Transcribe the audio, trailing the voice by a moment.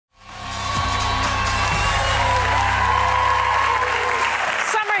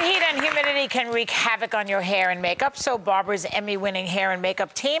money can wreak havoc on your hair and makeup, so Barbara's Emmy-winning hair and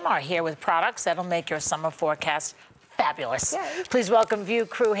makeup team are here with products that'll make your summer forecast fabulous. Yay. Please welcome View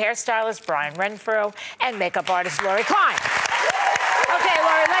Crew hairstylist Brian Renfro and makeup artist Lori Klein. Okay,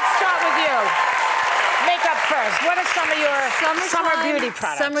 Lori, let's start with you. Makeup first. What are some of your summer beauty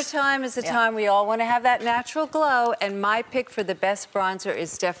products? Summertime is the time we all want to have that natural glow, and my pick for the best bronzer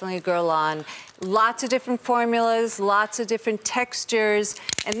is definitely Guerlain. Lots of different formulas, lots of different textures,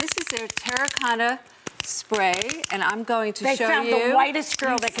 and this is their terracotta spray, and I'm going to show you. They found the whitest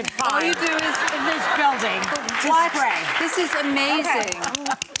girl they could find. All you do is in this building. Watch. Spray. This is amazing.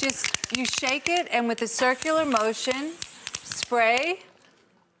 Okay. Just you shake it, and with a circular motion, spray.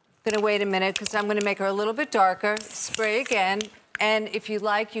 I'm gonna wait a minute because I'm gonna make her a little bit darker. Spray again, and if you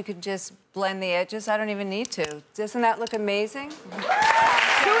like, you can just blend the edges. I don't even need to. Doesn't that look amazing? Do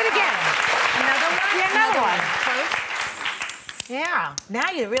it again. Another one? Yeah, another one. Yeah, now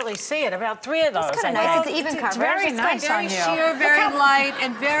you really see it. About 3 of those. It's kind of nice. It's even coverage. It's very nice on you. Very sheer, very light,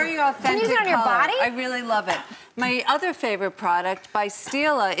 and very authentic. Can you use it on your body? I really love it. My other favorite product by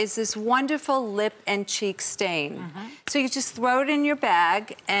Stila is this wonderful lip and cheek stain. So you just throw it in your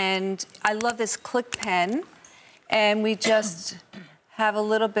bag, and I love this click pen, and we just have a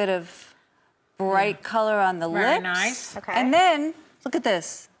little bit of bright color on the lips. Very nice. Okay. And then, look at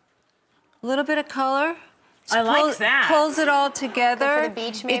this. A little bit of color. I like that. Pulls it all together. Go for the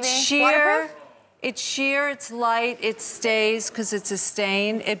beach, maybe? It's sheer. Waterproof? It's sheer, it's light, it stays because it's a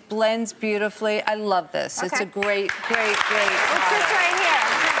stain. It blends beautifully. I love this. Okay. It's a great, great, great What's product. this right here?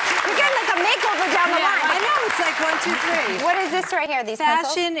 You're getting like a makeover down the line. I know, it's like 1, 2, 3. What is this right here, these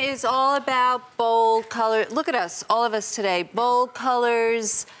Fashion pencils? is all about bold color. Look at us, all of us today. Bold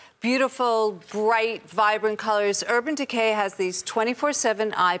colors, beautiful, bright, vibrant colors. Urban Decay has these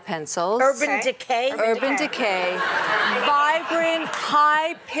 24/7 eye pencils. Urban Decay? Urban Decay. Vibrant,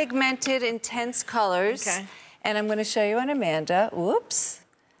 high pigmented, intense colors. Okay. And I'm going to show you on Amanda. Whoops.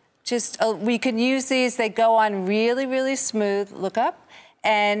 Just, we can use these. They go on really, really smooth. Look up.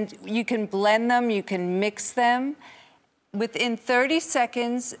 And you can blend them. You can mix them. Within 30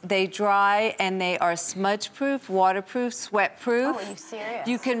 seconds, they dry, and they are smudge-proof, waterproof, sweat-proof. Oh, are you serious?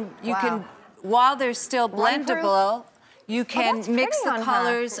 You can, while they're still blendable, you can mix the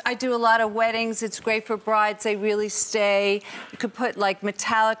colors. I do a lot of weddings. It's great for brides. They really stay. You could put like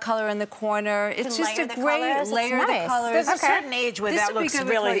metallic color in the corner. It's just a great layer the colors. There's a certain age where that looks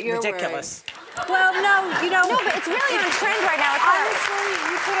really ridiculous. Well, no, you know. No, but it's really on trend right now. Honestly,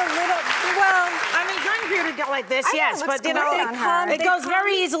 you put a little, well, I mean, young beauty go like this, yes, but you know, it goes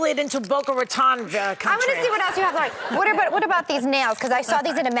very easily into Boca Raton country. I want to see what else you have, Lori. What about these nails? Because I saw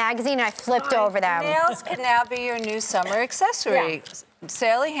these in a magazine and I flipped over them. Nails can now be your new summer accessory. Yeah.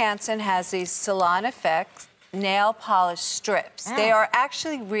 Sally Hansen has these Salon Effects nail polish strips. They are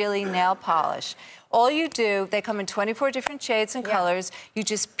actually really nail polish. All you do, they come in 24 different shades and colors. You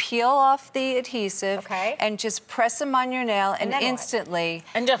just peel off the adhesive and just press them on your nail, and instantly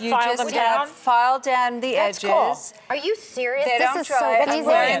and just you file just them down? file down the edges. Cool. Are you serious? They don't dry. I'm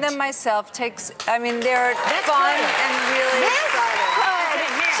wearing them myself. I mean, they're fun and really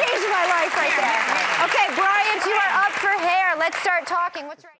exciting. This could change my life right there. Okay, Brian, you are up for hair. Let's start talking. What's right?